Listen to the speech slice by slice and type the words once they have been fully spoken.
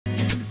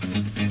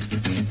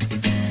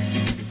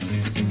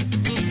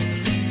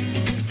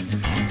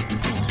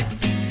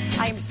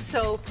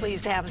so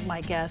pleased to have as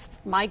my guest,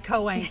 my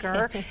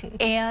co-anchor,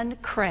 Ann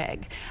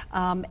Craig.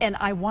 And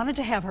I wanted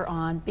to have her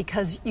on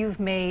because you've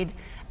made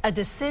a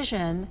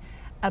decision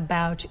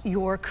about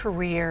your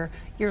career,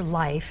 your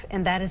life,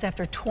 and that is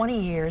after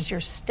 20 years,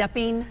 you're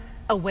stepping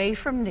away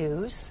from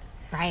news.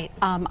 Right.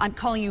 I'm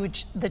calling you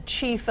the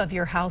chief of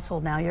your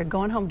household now. You're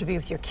going home to be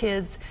with your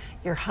kids,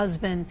 your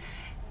husband,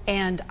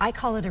 and I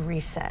call it a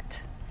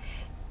reset.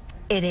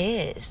 It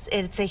is.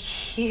 It's a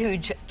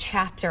huge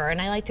chapter,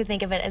 and I like to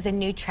think of it as a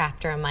new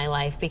chapter in my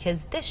life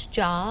because this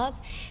job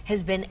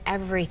has been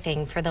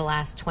everything for the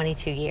last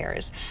 22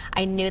 years.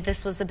 I knew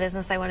this was the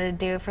business I wanted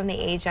to do from the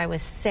age I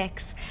was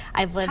 6.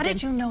 I've lived How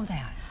did you know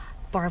that?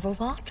 Barbara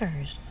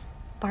Walters.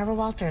 Barbara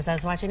Walters. I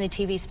was watching a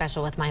TV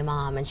special with my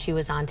mom, and she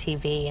was on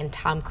TV, and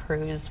Tom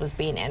Cruise was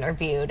being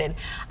interviewed. And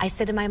I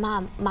said to my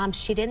mom, Mom,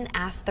 she didn't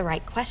ask the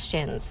right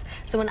questions.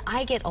 So when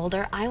I get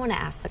older, I want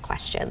to ask the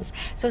questions.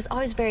 So I was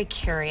always very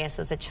curious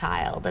as a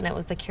child, and it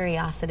was the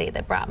curiosity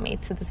that brought me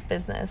to this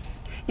business.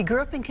 You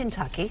grew up in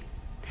Kentucky.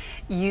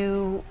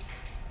 You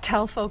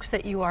tell folks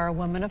that you are a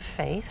woman of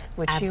faith,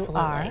 which you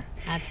are.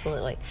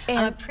 Absolutely. And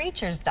I'm a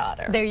preacher's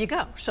daughter. There you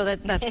go. So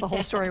that's the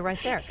whole story right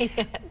there.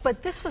 Yes.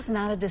 But this was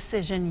not a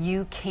decision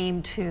you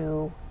came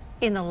to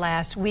in the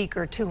last week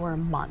or two or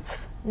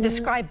month.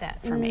 Describe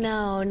that for me.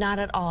 No, not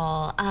at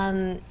all.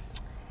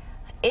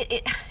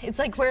 It's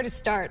like where to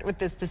start with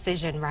this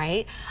decision,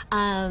 right?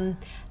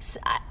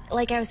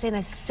 Like I was saying,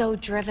 I'm so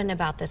driven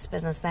about this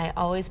business that I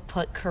always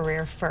put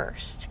career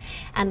first.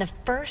 And the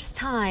first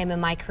time in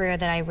my career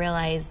that I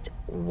realized,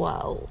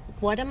 whoa,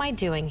 what am I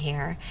doing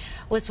here,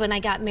 was when I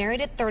got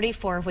married at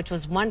 34, which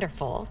was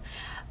wonderful,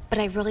 but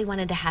I really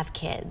wanted to have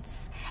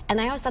kids.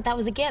 And I always thought that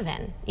was a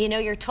given. You know,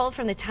 you're told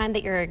from the time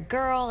that you're a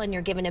girl and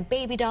you're given a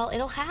baby doll,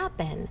 it'll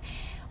happen.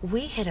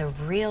 We hit a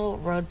real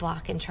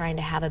roadblock in trying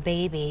to have a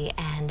baby,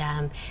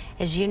 and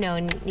as you know,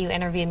 and you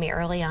interviewed me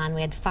early on,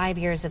 we had 5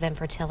 years of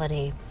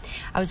infertility.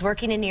 I was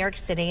working in New York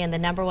City in the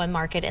 #1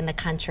 market in the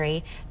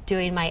country,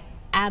 doing my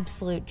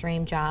absolute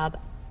dream job.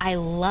 I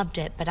loved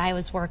it, but I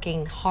was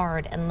working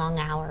hard and long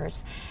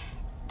hours.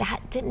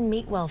 That didn't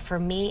meet well for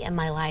me in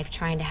my life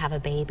trying to have a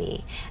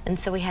baby, and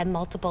so we had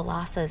multiple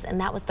losses,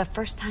 and that was the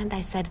first time that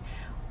I said,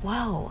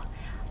 whoa,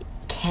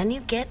 can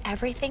you get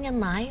everything in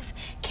life?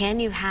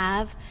 Can you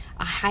have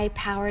a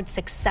high-powered,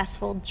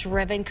 successful,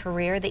 driven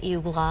career that you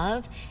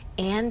love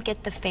and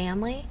get the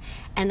family?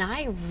 And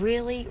I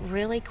really,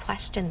 really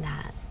questioned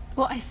that.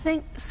 Well, I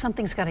think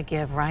something's got to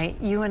give, right?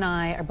 You and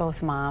I are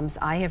both moms.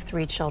 I have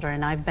 3 children,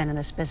 and I've been in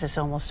this business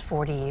almost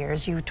 40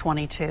 years. You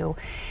 22.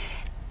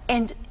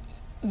 And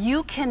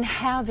you can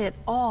have it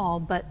all,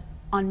 but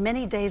on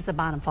many days the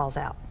bottom falls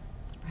out.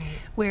 Right.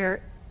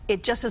 Where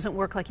it just doesn't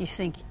work like you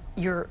think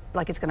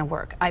it's going to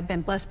work. I've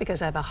been blessed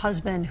because I have a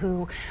husband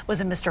who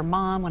was a Mr.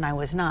 Mom when I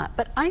was not,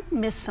 but I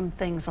missed some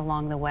things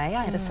along the way.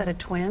 I had a set of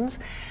twins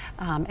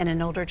and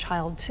an older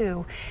child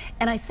too,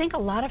 and I think a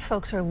lot of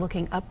folks are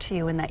looking up to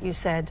you in that you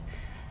said,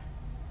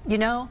 you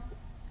know,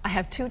 I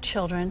have 2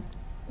 children.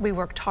 We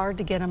worked hard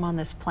to get them on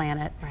this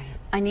planet. Right.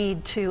 I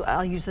need to,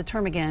 I'll use the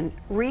term again,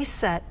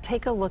 reset,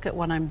 take a look at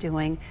what I'm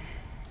doing.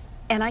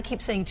 And I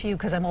keep saying to you,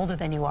 because I'm older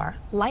than you are,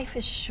 life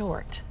is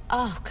short.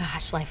 Oh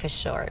gosh, life is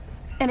short.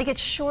 And it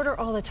gets shorter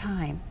all the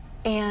time.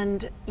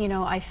 And, you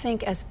know, I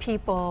think as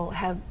people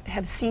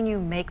have seen you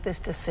make this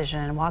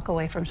decision and walk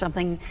away from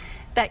something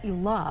that you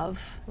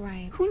love,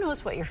 right. Who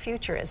knows what your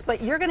future is,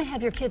 but you're going to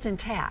have your kids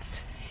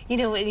intact. You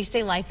know, when you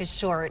say life is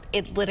short,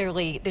 it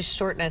literally, the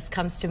shortness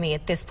comes to me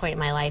at this point in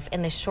my life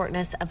in the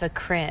shortness of a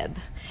crib.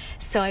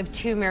 So I have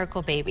 2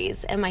 miracle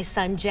babies, and my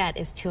son Jet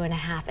is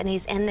 2.5, and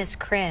he's in this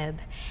crib.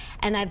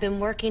 And I've been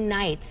working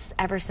nights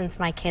ever since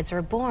my kids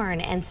were born,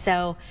 and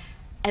so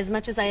as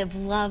much as I have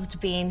loved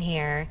being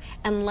here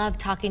and loved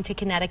talking to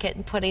Connecticut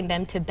and putting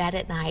them to bed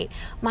at night,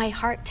 my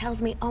heart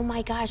tells me, oh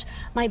my gosh,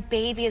 my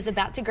baby is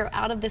about to grow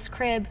out of this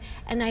crib,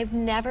 and I've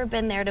never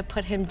been there to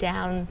put him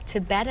down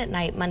to bed at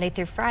night, Monday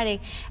through Friday.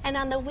 And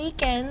on the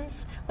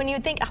weekends, when you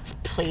think, oh,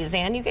 please,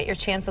 Ann, you get your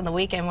chance on the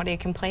weekend, what are you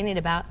complaining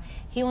about?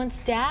 He wants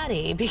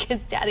daddy,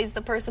 because daddy's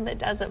the person that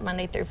does it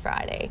Monday through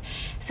Friday.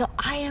 So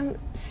I am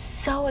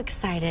so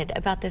excited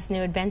about this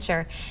new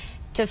adventure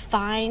to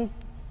find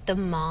the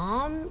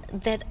mom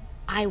that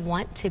I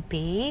want to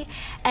be.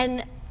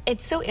 And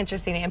it's so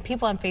interesting, and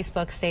people on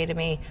Facebook say to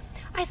me,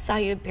 I saw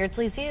you at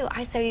Beardsley Zoo,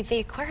 I saw you at the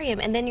aquarium,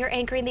 and then you're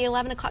anchoring the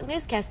 11 o'clock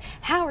newscast.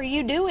 How are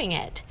you doing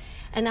it?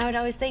 And I would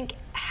always think,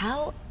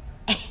 how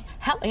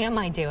am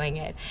I doing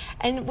it?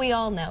 And we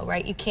all know,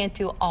 right? You can't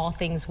do all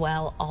things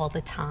well all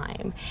the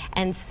time.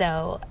 And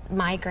so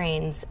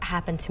migraines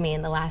happened to me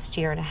in the last 1.5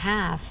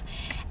 years.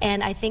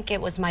 And I think it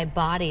was my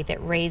body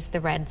that raised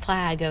the red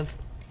flag of,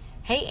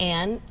 hey,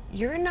 Ann,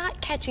 you're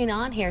not catching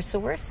on here, so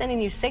we're sending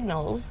you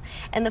signals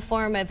in the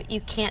form of you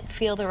can't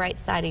feel the right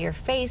side of your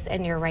face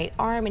and your right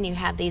arm, and you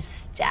have these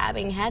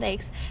stabbing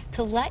headaches,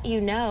 to let you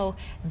know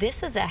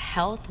this is a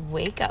health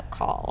wake-up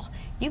call.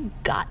 You've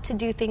got to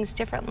do things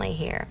differently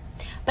here.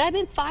 But I've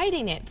been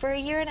fighting it for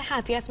 1.5 years.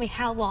 You asked me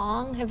how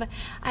long.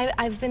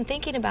 I've been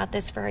thinking about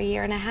this for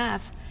 1.5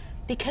 years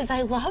because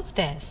I love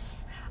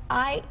this.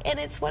 and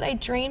it's what I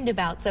dreamed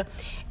about. So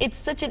it's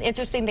such an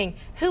interesting thing.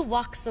 Who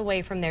walks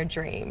away from their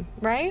dream,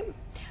 right?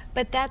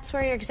 But that's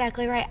where you're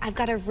exactly right. I've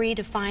got to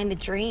redefine the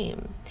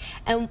dream.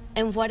 And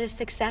what does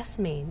success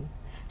mean?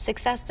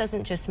 Success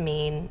doesn't just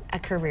mean a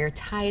career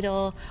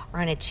title or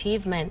an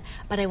achievement,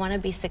 but I want to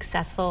be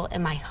successful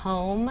in my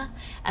home,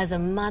 as a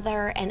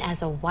mother, and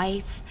as a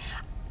wife.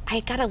 I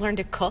got to learn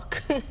to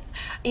cook.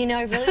 You know,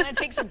 I really want to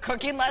take some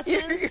cooking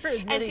lessons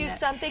and do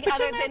something but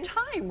other you don't than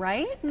have time,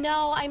 right?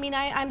 No, I mean,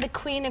 I'm the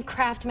queen of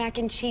Kraft mac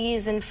and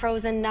cheese and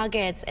frozen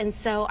nuggets, and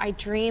so I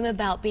dream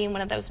about being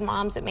one of those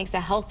moms that makes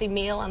a healthy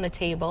meal on the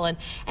table and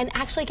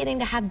actually getting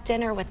to have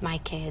dinner with my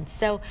kids.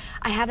 So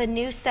I have a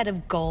new set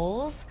of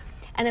goals,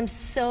 and I'm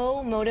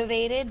so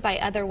motivated by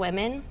other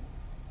women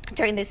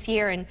during this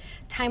year and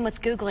time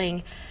with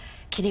Googling.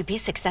 Can you be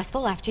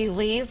successful after you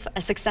leave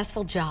a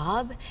successful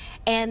job?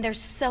 And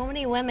there's so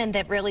many women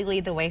that really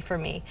lead the way for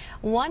me.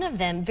 One of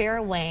them,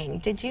 Vera Wang,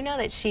 did you know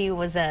that she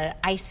was an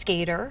ice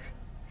skater?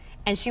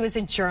 And she was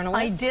a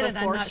journalist. I did.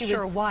 Before I'm not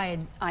sure why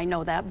I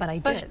know that, but I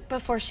did.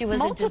 Before she was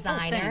Multiple a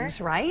designer.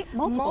 Things, right?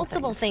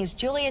 Multiple things.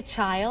 Julia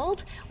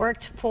Child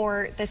worked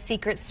for the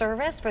Secret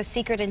Service, for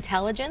Secret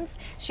Intelligence.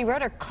 She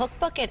wrote her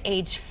cookbook at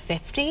age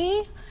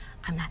 50.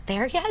 I'm not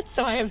there yet,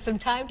 so I have some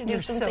time to do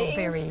some things. You're so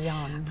very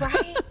young.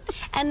 Right?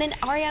 And then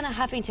Arianna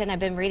Huffington, I've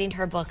been reading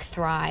her book,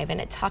 Thrive, and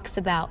it talks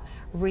about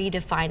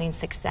redefining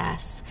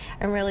success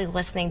and really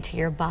listening to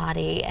your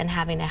body and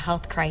having a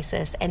health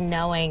crisis and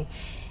knowing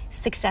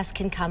success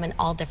can come in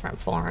all different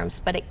forms,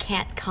 but it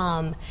can't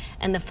come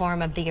in the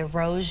form of the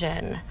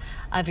erosion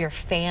of your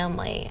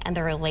family and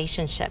the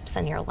relationships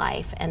in your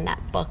life. And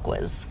that book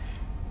was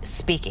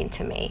speaking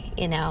to me,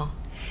 you know.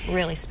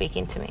 Really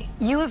speaking to me.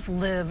 You have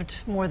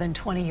lived more than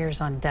 20 years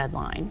on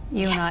deadline.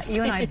 You and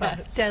I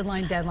both.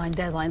 Deadline, deadline,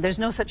 deadline. There's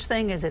no such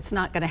thing as it's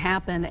not going to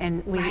happen,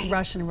 and we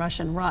rush and rush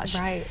and rush.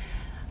 Right.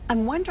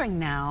 I'm wondering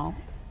now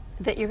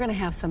that you're going to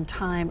have some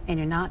time and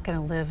you're not going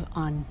to live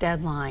on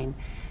deadline.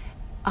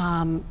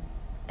 How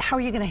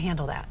are you going to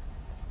handle that?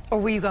 Or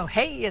will you go,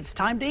 hey, it's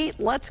time to eat,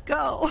 let's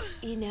go?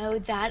 You know,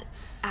 that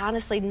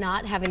honestly,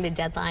 not having the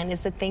deadline is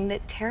the thing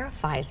that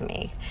terrifies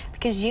me.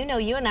 Because you know,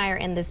 you and I are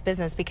in this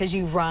business because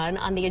you run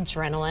on the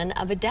adrenaline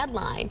of a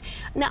deadline.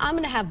 Now, I'm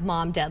going to have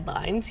mom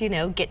deadlines, you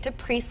know, get to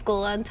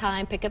preschool on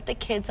time, pick up the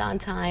kids on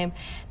time.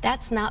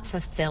 That's not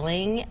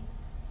fulfilling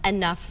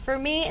enough for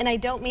me, and I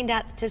don't mean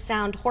that to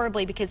sound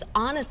horribly, because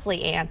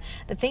honestly, Ann,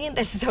 the thing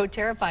that's so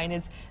terrifying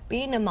is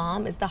being a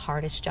mom is the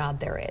hardest job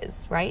there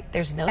is, right?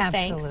 There's no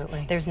thanks,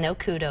 there's no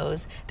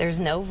kudos, there's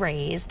no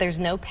raise, there's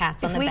no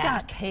pats on the back. If we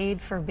got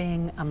paid for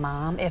being a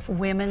mom, if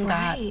women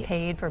got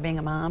paid for being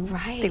a mom,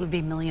 they would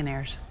be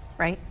millionaires,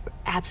 right?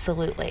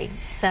 Absolutely.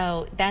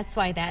 So that's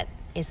why that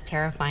is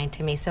terrifying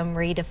to me. So I'm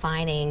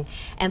redefining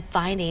and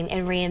finding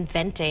and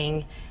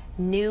reinventing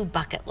new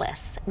bucket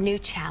lists, new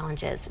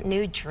challenges,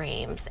 new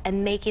dreams,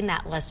 and making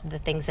that list of the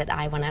things that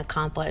I want to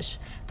accomplish,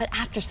 but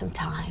after some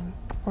time.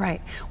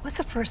 Right. What's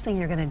the first thing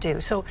you're going to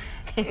do? So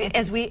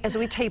as we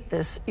tape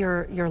this,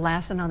 your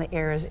last night on the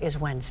air is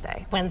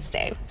Wednesday.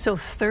 Wednesday. So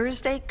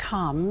Thursday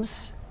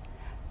comes.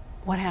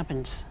 What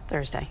happens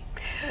Thursday?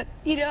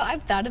 You know,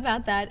 I've thought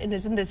about that, and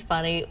isn't this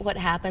funny? What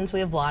happens, we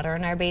have water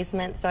in our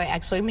basement, so I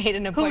actually made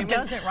an appointment. Who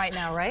doesn't right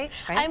now, right?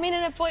 I made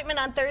an appointment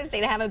on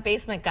Thursday to have a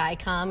basement guy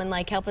come and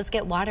like help us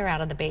get water out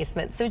of the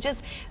basement. So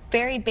just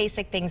very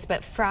basic things.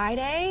 But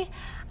Friday,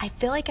 I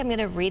feel like I'm going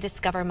to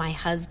rediscover my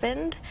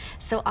husband.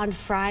 So on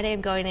Friday,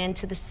 I'm going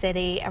into the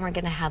city and we're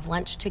going to have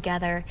lunch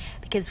together,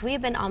 because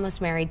we've been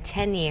almost married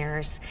 10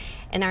 years.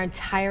 In our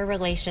entire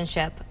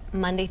relationship,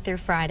 Monday through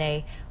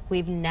Friday,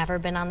 we've never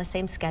been on the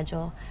same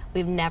schedule.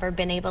 We've never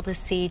been able to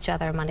see each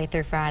other Monday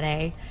through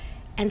Friday.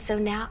 And so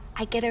now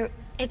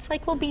it's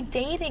like we'll be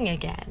dating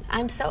again.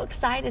 I'm so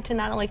excited to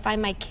not only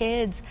find my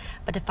kids,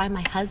 but to find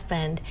my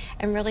husband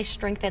and really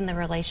strengthen the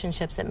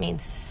relationships that mean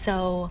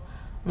so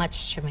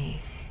much to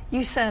me.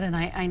 You said, and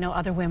I know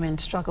other women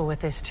struggle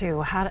with this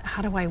too,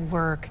 how do I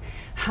work?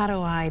 How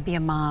do I be a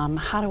mom?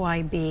 How do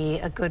I be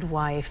a good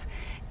wife?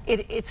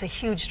 It's a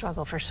huge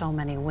struggle for so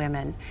many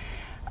women.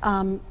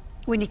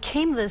 When you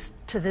came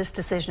to this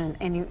decision,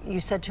 and you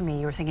said to me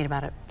you were thinking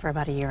about it for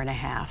about a year and a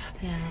half,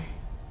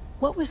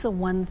 what was the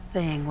one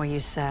thing where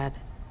you said,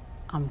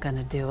 I'm going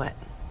to do it?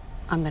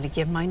 I'm going to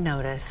give my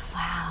notice.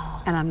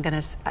 Wow. And I'm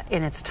going to,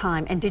 and it's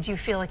time. And did you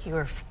feel like you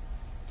were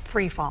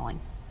free falling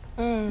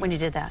when you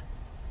did that?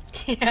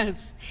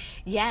 Yes,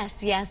 yes,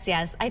 yes,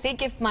 yes. I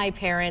think if my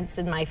parents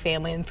and my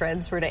family and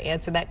friends were to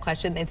answer that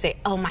question, they'd say,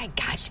 oh my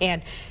gosh,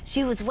 Ann,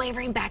 she was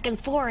wavering back and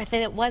forth,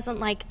 and it wasn't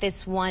like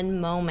this one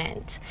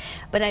moment.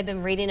 But I've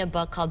been reading a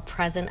book called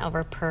Present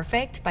Over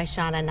Perfect by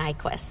Shauna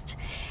Nyquist.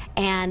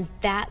 And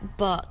that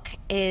book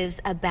is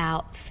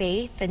about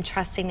faith and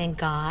trusting in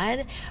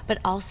God, but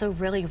also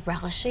really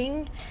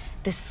relishing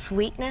the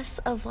sweetness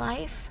of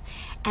life.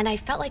 And I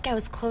felt like I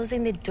was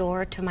closing the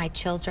door to my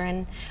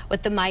children.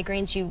 With the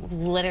migraines, you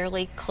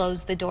literally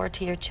close the door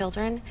to your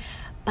children.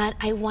 But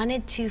I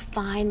wanted to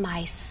find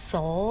my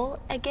soul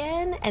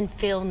again and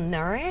feel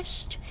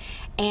nourished.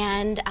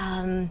 And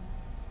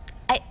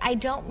I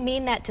don't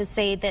mean that to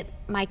say that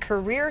my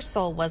career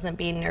soul wasn't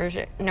being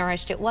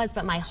nourished. It was,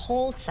 but my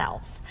whole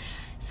self.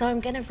 So I'm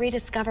going to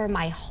rediscover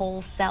my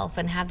whole self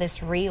and have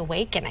this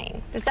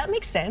reawakening. Does that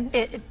make sense?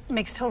 It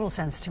makes total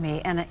sense to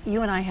me. And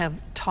you and I have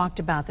talked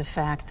about the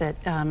fact that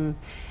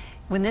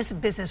when this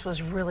business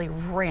was really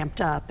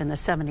ramped up in the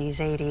 70s,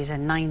 80s,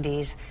 and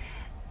 90s,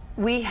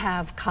 we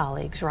have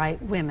colleagues,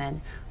 right,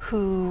 women,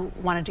 who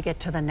wanted to get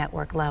to the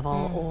network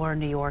level or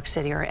New York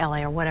City or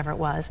LA or whatever it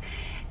was,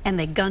 and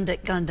they gunned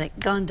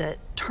it,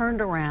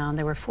 turned around,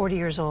 they were 40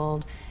 years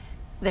old,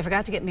 they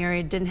forgot to get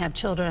married, didn't have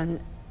children,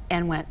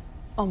 and went,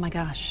 oh my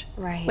gosh,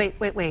 right.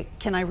 wait,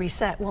 can I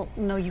reset? Well,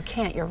 no, you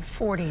can't, you're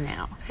 40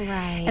 now.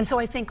 Right. And so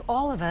I think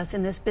all of us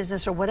in this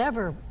business, or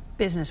whatever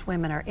business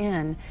women are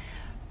in,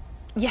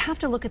 you have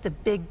to look at the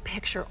big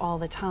picture all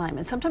the time.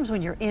 And sometimes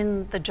when you're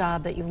in the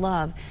job that you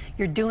love,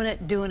 you're doing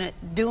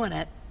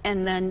it,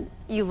 and then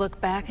you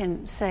look back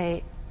and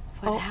say,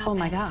 oh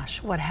my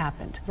gosh, what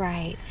happened?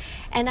 Right.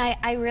 And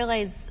I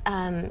realize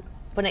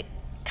when it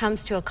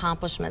comes to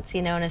accomplishments,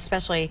 you know, and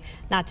especially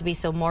not to be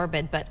so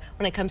morbid, but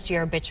when it comes to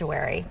your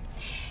obituary,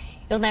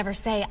 you'll never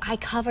say, I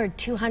covered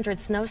 200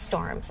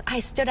 snowstorms. I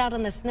stood out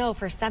in the snow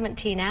for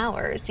 17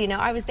 hours. You know,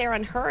 I was there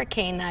on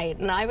hurricane night,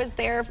 and I was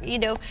there, you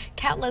know,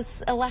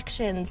 countless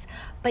elections.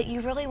 But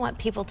you really want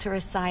people to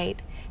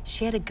recite,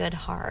 she had a good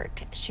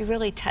heart. She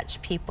really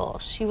touched people.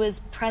 She was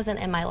present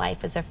in my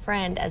life as a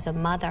friend, as a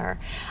mother.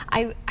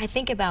 I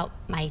think about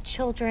my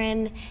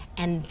children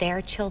and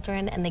their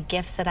children and the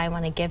gifts that I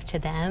want to give to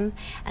them.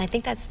 And I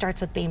think that starts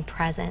with being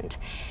present.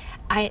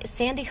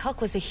 Sandy Hook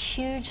was a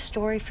huge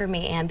story for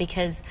me, Ann,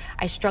 because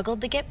I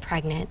struggled to get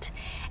pregnant,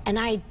 and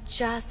I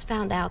just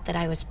found out that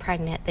I was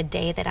pregnant the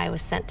day that I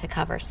was sent to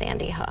cover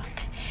Sandy Hook.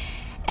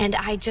 And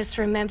I just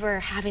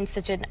remember having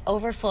such an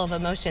overflow of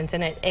emotions,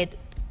 and it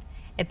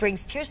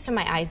brings tears to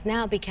my eyes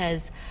now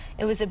because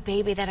it was a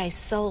baby that I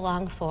so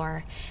longed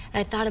for.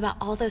 And I thought about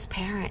all those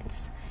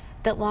parents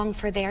that long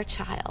for their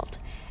child,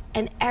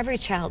 and every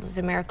child is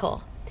a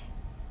miracle.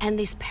 And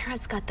these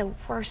parents got the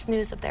worst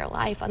news of their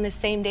life on the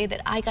same day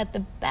that I got the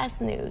best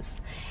news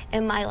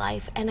in my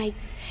life.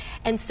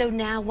 And so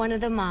now one of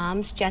the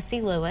moms,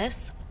 Jesse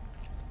Lewis,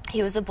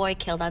 he was a boy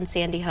killed on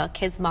Sandy Hook.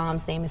 His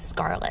mom's name is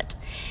Scarlett.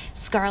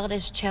 Scarlett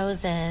has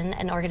chosen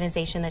an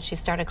organization that she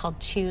started called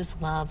Choose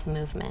Love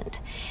Movement.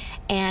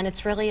 And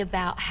it's really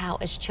about how,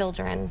 as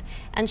children,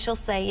 and she'll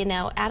say, you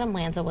know, Adam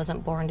Lanza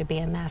wasn't born to be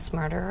a mass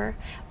murderer,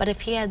 but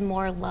if he had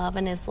more love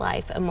in his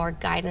life and more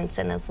guidance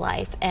in his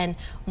life and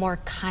more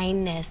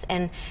kindness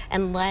and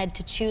led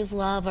to choose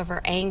love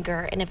over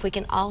anger, and if we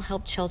can all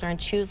help children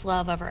choose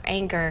love over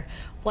anger,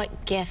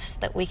 what gifts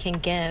that we can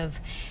give.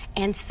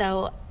 And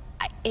so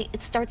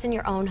it starts in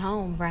your own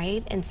home,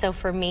 right? And so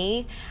for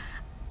me,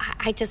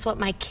 I just want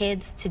my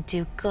kids to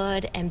do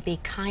good and be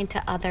kind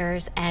to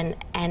others.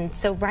 And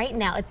so right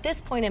now, at this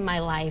point in my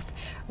life,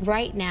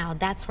 right now,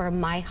 that's where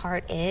my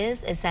heart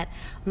is that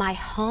my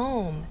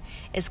home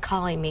is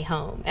calling me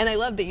home. And I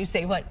love that you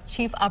say, what,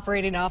 Chief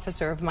Operating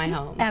Officer of my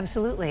home.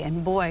 Absolutely.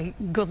 And boy,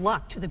 good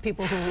luck to the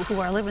people who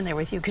are living there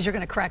with you, because you're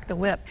going to crack the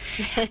whip.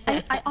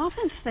 I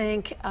often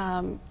think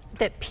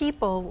that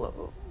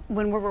people,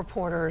 when we're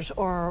reporters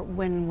or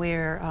when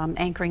we're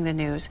anchoring the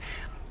news,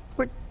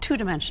 we're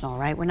two-dimensional,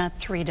 right? We're not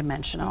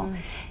three-dimensional.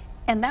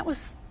 And that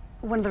was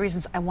one of the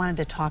reasons I wanted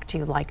to talk to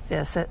you like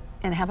this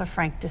and have a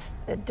frank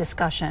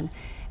discussion,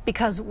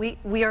 because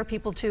we are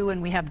people too, and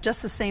we have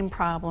just the same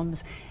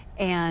problems,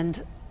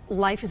 and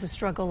life is a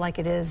struggle like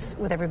it is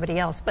with everybody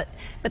else. But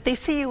they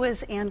see you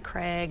as Ann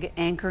Craig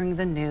anchoring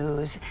the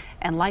news,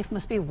 and life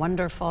must be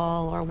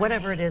wonderful, or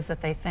whatever it is that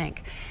they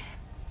think.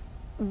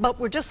 But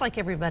we're just like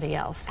everybody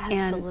else.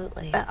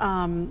 Absolutely.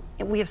 And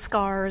we have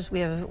scars, we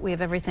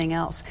have everything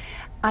else.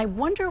 I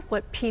wonder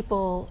what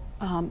people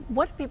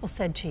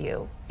said to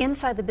you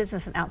inside the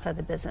business and outside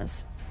the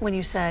business when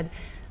you said,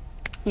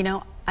 you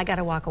know, I got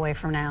to walk away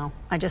from now.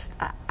 I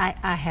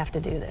have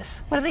to do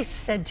this. What have they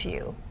said to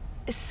you?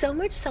 So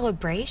much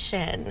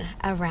celebration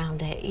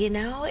around it, you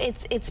know?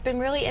 It's been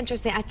really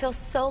interesting. I feel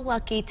so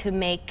lucky to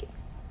make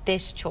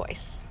this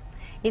choice.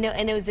 You know,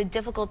 and it was a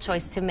difficult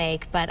choice to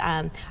make, but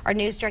our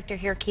news director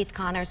here, Keith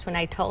Connors, when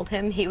I told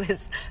him, he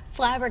was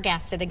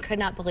flabbergasted and could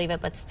not believe it,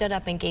 but stood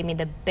up and gave me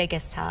the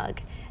biggest hug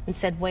and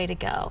said, way to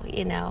go,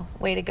 you know,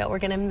 way to go. We're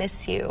going to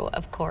miss you,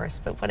 of course,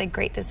 but what a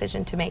great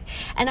decision to make.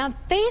 And on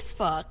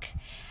Facebook,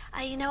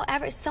 you know,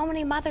 so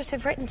many mothers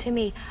have written to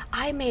me,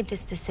 I made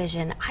this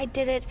decision. I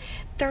did it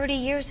 30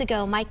 years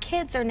ago. My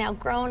kids are now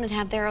grown and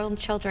have their own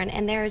children,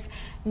 and there's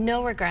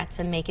no regrets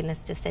in making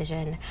this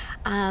decision.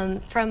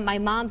 From my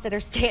moms that are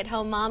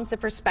stay-at-home moms, the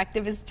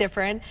perspective is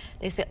different.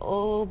 They say,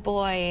 oh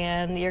boy,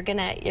 and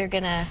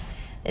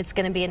it's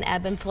gonna be an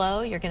ebb and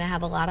flow. You're gonna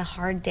have a lot of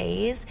hard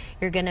days.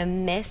 You're gonna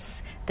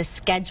miss the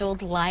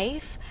scheduled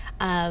life.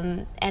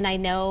 And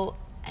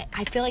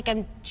I feel like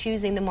I'm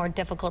choosing the more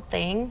difficult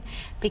thing,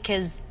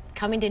 because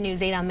coming to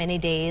News 8 on many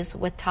days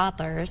with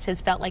toddlers has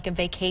felt like a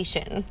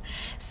vacation.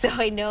 So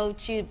I know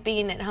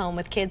being at home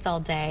with kids all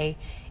day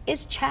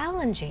is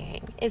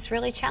challenging. It's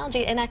really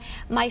challenging. And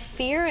my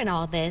fear in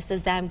all this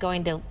is that I'm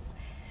going to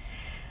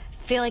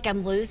feel like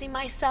I'm losing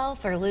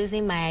myself or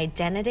losing my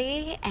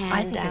identity. And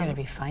I think you're going to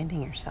be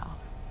finding yourself.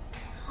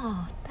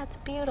 Oh, that's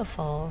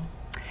beautiful.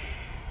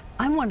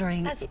 I'm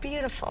wondering. That's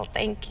beautiful.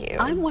 Thank you.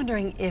 I'm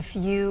wondering if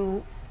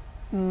you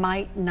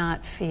might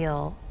not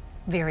feel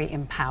very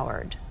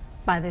empowered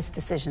by this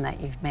decision that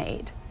you've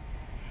made.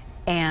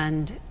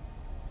 And,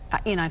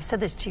 you know, I've said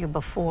this to you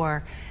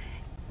before,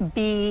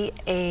 be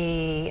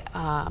a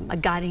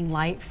guiding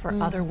light for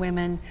other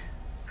women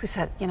who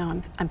said, you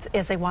know,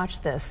 as they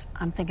watch this,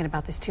 I'm thinking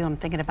about this too, I'm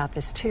thinking about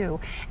this too.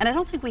 And I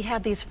don't think we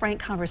have these frank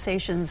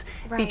conversations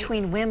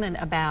between women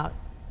about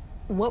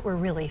what we're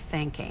really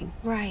thinking.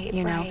 Right,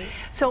 you know? right.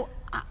 So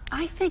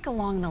I think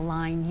along the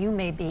line, you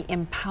may be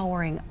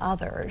empowering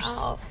others,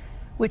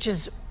 which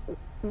is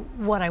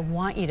what I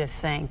want you to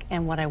think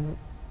and what I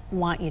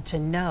want you to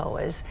know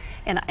is,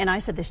 and I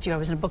said this to you, I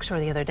was in a bookstore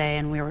the other day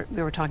and we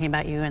were talking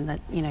about you and that,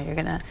 you know, you're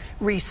going to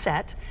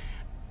reset.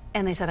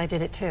 And they said, I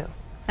did it too.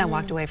 I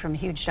walked away from a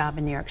huge job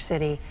in New York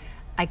City.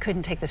 I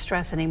couldn't take the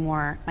stress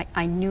anymore.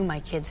 I knew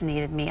my kids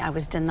needed me. I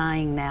was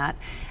denying that.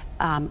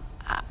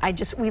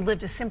 We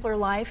lived a simpler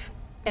life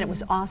and it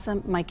was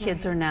awesome. My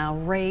kids are now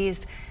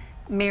raised,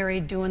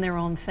 married, doing their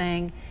own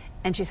thing.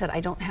 And she said, I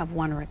don't have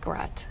one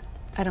regret.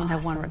 I don't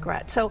have one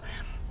regret. So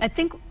I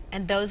think.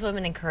 And those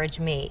women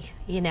encourage me,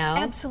 you know?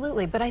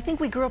 Absolutely. But I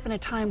think we grew up in a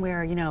time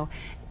where, you know,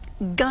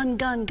 gun,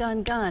 gun,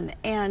 gun, gun,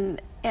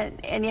 and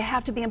you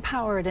have to be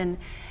empowered.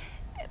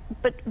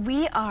 But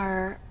we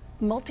are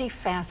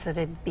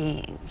multifaceted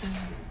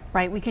beings,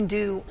 right? We can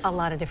do a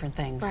lot of different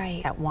things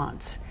at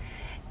once.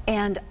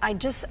 And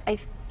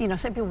you know,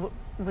 some people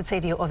would say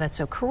to you, oh, that's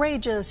so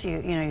courageous,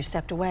 you know, you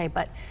stepped away,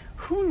 but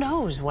who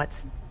knows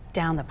what's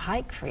down the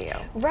pike for you.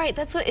 Right,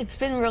 that's what it's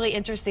been really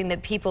interesting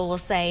that people will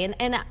say,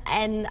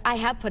 and I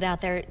have put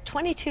out there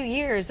 22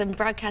 years in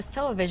broadcast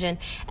television,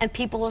 and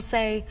people will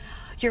say,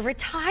 you're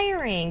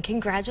retiring,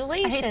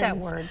 congratulations. I hate that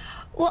word.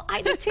 Well,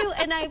 I do too,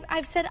 and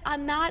I've said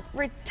I'm not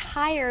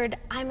retired,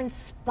 I'm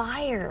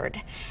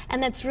inspired.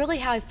 And that's really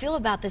how I feel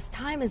about this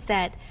time, is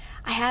that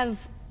I have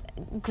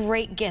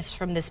great gifts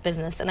from this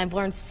business, and I've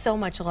learned so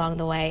much along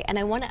the way, and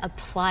I want to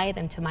apply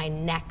them to my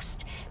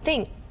next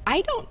thing.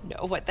 I don't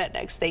know what that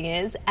next thing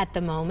is at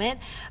the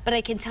moment, but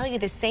I can tell you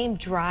the same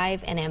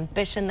drive and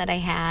ambition that I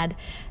had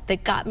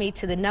that got me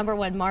to the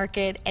 #1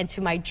 market and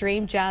to my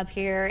dream job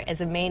here as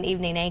a main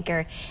evening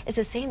anchor is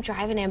the same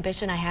drive and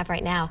ambition I have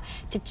right now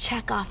to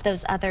check off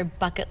those other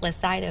bucket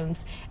list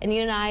items. And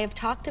you and I have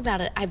talked about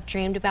it. I've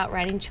dreamed about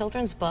writing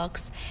children's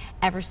books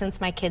ever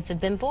since my kids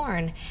have been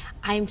born.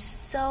 I'm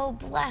so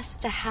blessed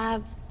to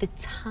have the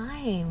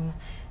time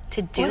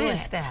to do it. What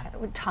is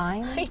that? What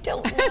time? I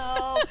don't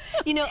know.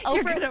 You know,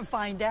 You're going to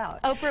find out.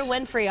 Oprah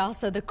Winfrey,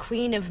 also the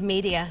queen of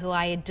media, who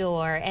I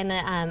adore, and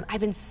I've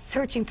been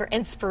searching for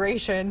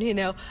inspiration, you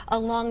know,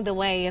 along the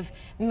way of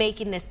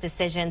making this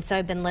decision. So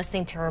I've been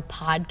listening to her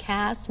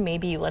podcast.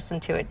 Maybe you listen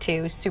to it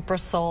too, Super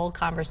Soul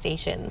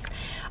Conversations.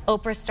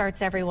 Oprah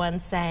starts everyone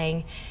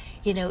saying,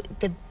 you know,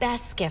 the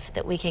best gift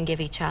that we can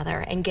give each other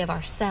and give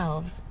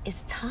ourselves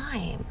is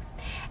time.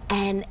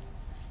 And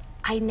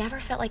I never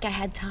felt like I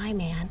had time,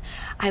 man.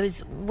 I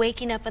was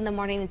waking up in the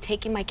morning and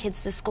taking my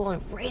kids to school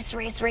and race.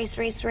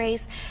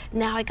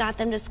 Now I got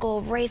them to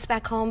school, race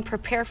back home,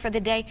 prepare for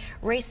the day,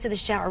 race to the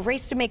shower,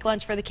 race to make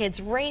lunch for the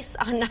kids, race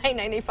on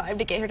 995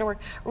 to get here to work,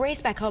 race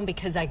back home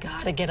because I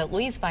gotta get at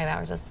least 5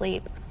 hours of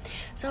sleep.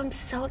 So I'm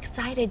so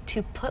excited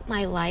to put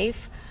my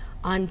life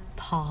on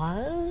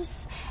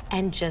pause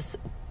and just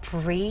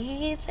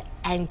breathe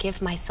and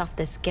give myself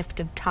this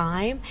gift of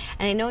time.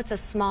 And I know it's a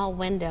small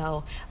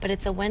window, but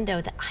it's a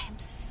window that I am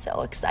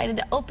so excited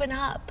to open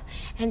up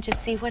and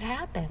just see what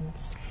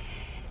happens.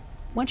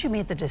 Once you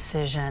made the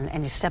decision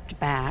and you stepped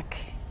back,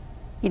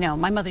 you know,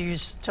 my mother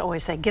used to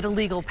always say, get a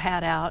legal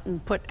pad out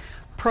and put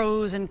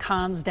pros and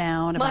cons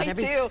down about Mine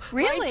too.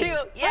 Really? Mine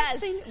too.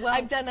 Yes. Well,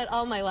 I've done it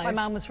all my life. My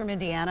mom was from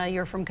Indiana.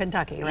 You're from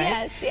Kentucky, right?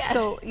 Yes, yes.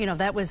 So, you know,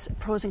 that was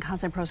pros and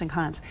cons and pros and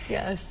cons.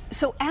 Yes.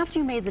 So after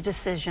you made the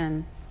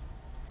decision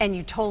and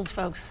you told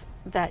folks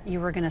that you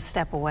were going to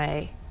step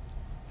away,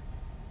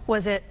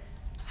 was it,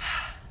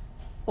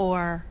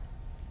 or,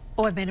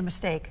 oh, I've made a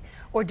mistake?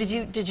 Or did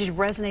you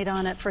resonate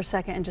on it for a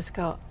second and just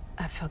go,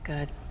 I felt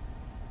good?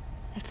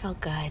 It felt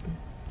good.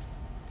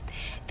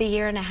 The 1.5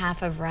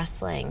 years of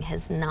wrestling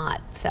has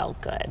not felt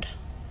good.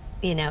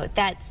 You know,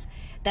 that's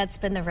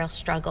been the real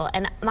struggle.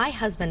 And my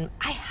husband,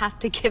 I have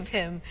to give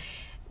him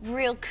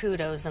real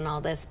kudos in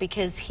all this,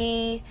 because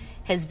he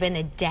has been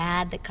a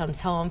dad that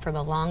comes home from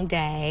a long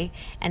day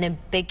and a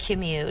big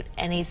commute,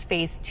 and he's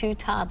faced 2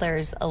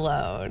 toddlers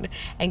alone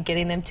and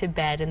getting them to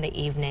bed in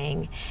the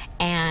evening.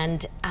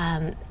 And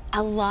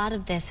a lot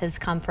of this has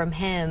come from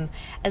him.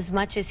 As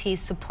much as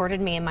he's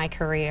supported me in my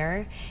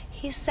career,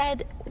 he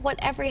said what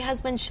every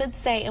husband should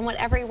say and what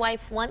every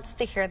wife wants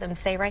to hear them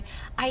say, right?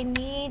 I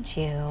need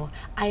you.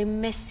 I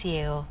miss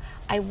you.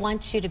 I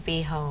want you to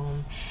be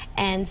home.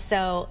 And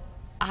so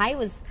I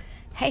was,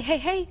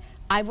 hey,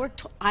 I've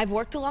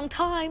worked a long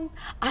time.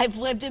 I've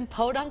lived in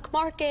podunk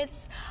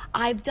markets.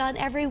 I've done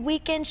every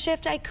weekend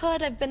shift I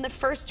could. I've been the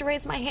first to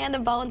raise my hand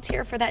and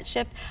volunteer for that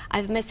shift.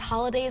 I've missed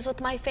holidays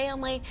with my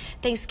family,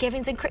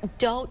 Thanksgivings and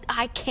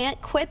I can't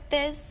quit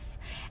this.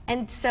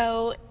 And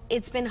so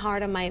it's been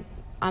hard on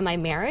my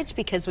marriage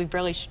because we've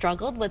really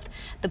struggled with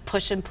the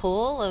push and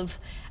pull of,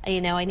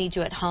 you know, I need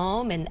you at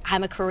home and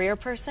I'm a career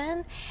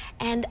person.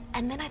 And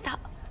then I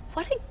thought,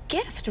 what a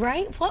gift,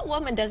 right? What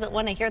woman doesn't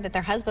want to hear that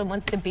their husband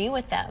wants to be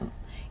with them?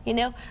 You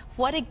know,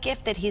 what a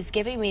gift that he's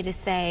giving me to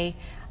say,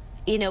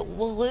 you know,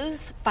 we'll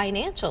lose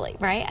financially,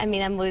 right? I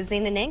mean, I'm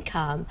losing an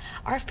income.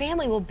 Our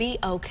family will be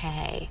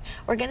okay.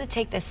 We're going to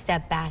take this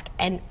step back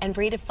and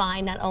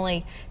redefine not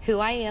only who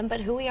I am,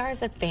 but who we are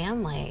as a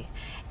family.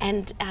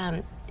 And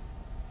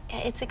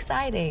it's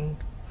exciting.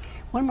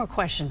 One more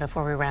question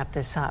before we wrap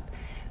this up.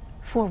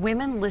 For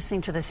women listening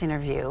to this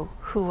interview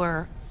who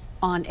are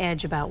on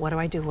edge about what do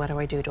I do, what do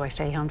I do? Do I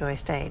stay home, do I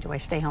stay? Do I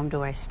stay home,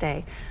 do I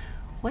stay?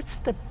 What's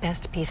the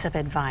best piece of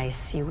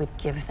advice you would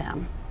give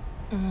them?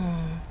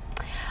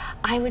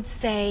 I would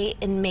say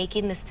in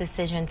making this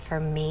decision for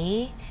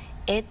me,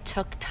 it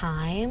took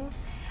time.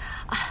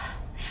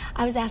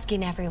 I was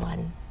asking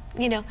everyone,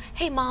 you know,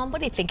 hey mom, what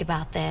do you think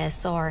about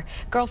this? Or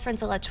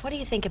girlfriends at lunch, what do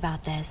you think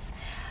about this?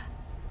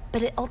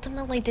 But it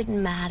ultimately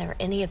didn't matter.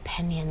 Any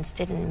opinions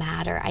didn't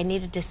matter. I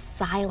needed to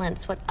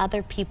silence what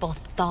other people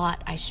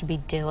thought I should be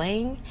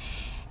doing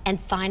and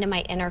find in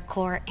my inner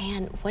core,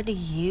 and what do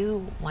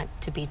you want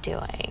to be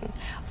doing?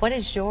 What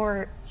is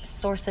your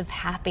source of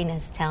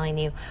happiness telling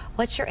you?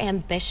 What's your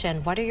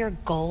ambition? What are your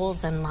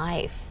goals in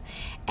life?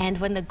 And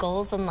when the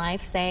goals in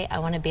life say, I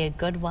want to be a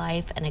good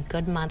wife and a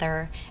good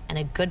mother and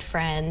a good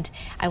friend,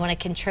 I want to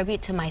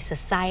contribute to my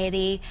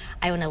society,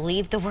 I want to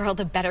leave the world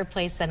a better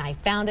place than I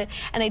found it.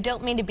 And I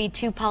don't mean to be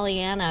too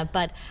Pollyanna,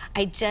 but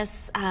I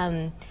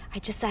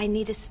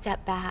need to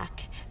step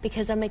back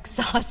because I'm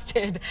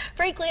exhausted.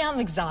 Frankly, I'm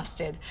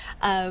exhausted.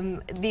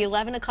 The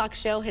 11 o'clock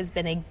show has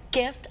been a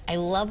gift. I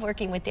love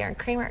working with Darren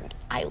Kramer.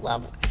 I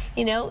love,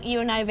 you know, you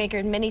and I have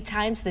anchored many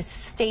times. This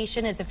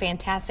station is a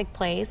fantastic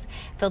place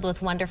filled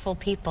with wonderful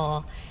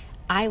people.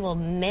 I will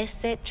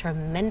miss it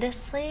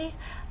tremendously,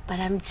 but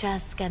I'm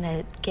just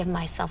gonna give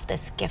myself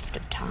this gift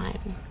of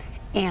time.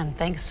 Ann,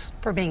 thanks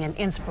for being an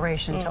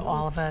inspiration to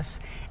all of us,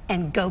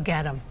 and go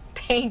get them.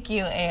 Thank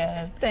you,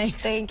 Ann.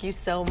 Thanks. Thank you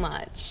so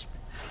much.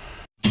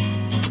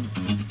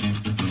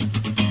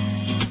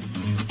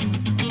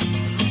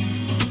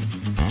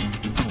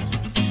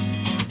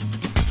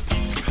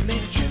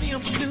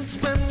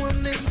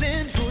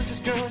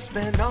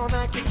 Spend all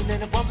night kissing,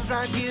 and if Walter's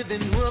right here, then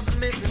who else is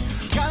missing?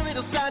 Got a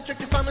little sidetracked,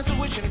 if I'm so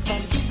wishing I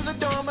found the keys to the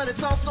door, but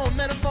it's also a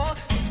metaphor.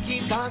 Need to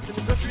keep locked in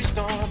the grocery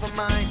store, but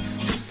mine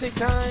just to save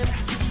time.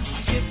 I'll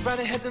skip right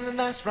ahead to the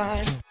last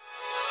ride.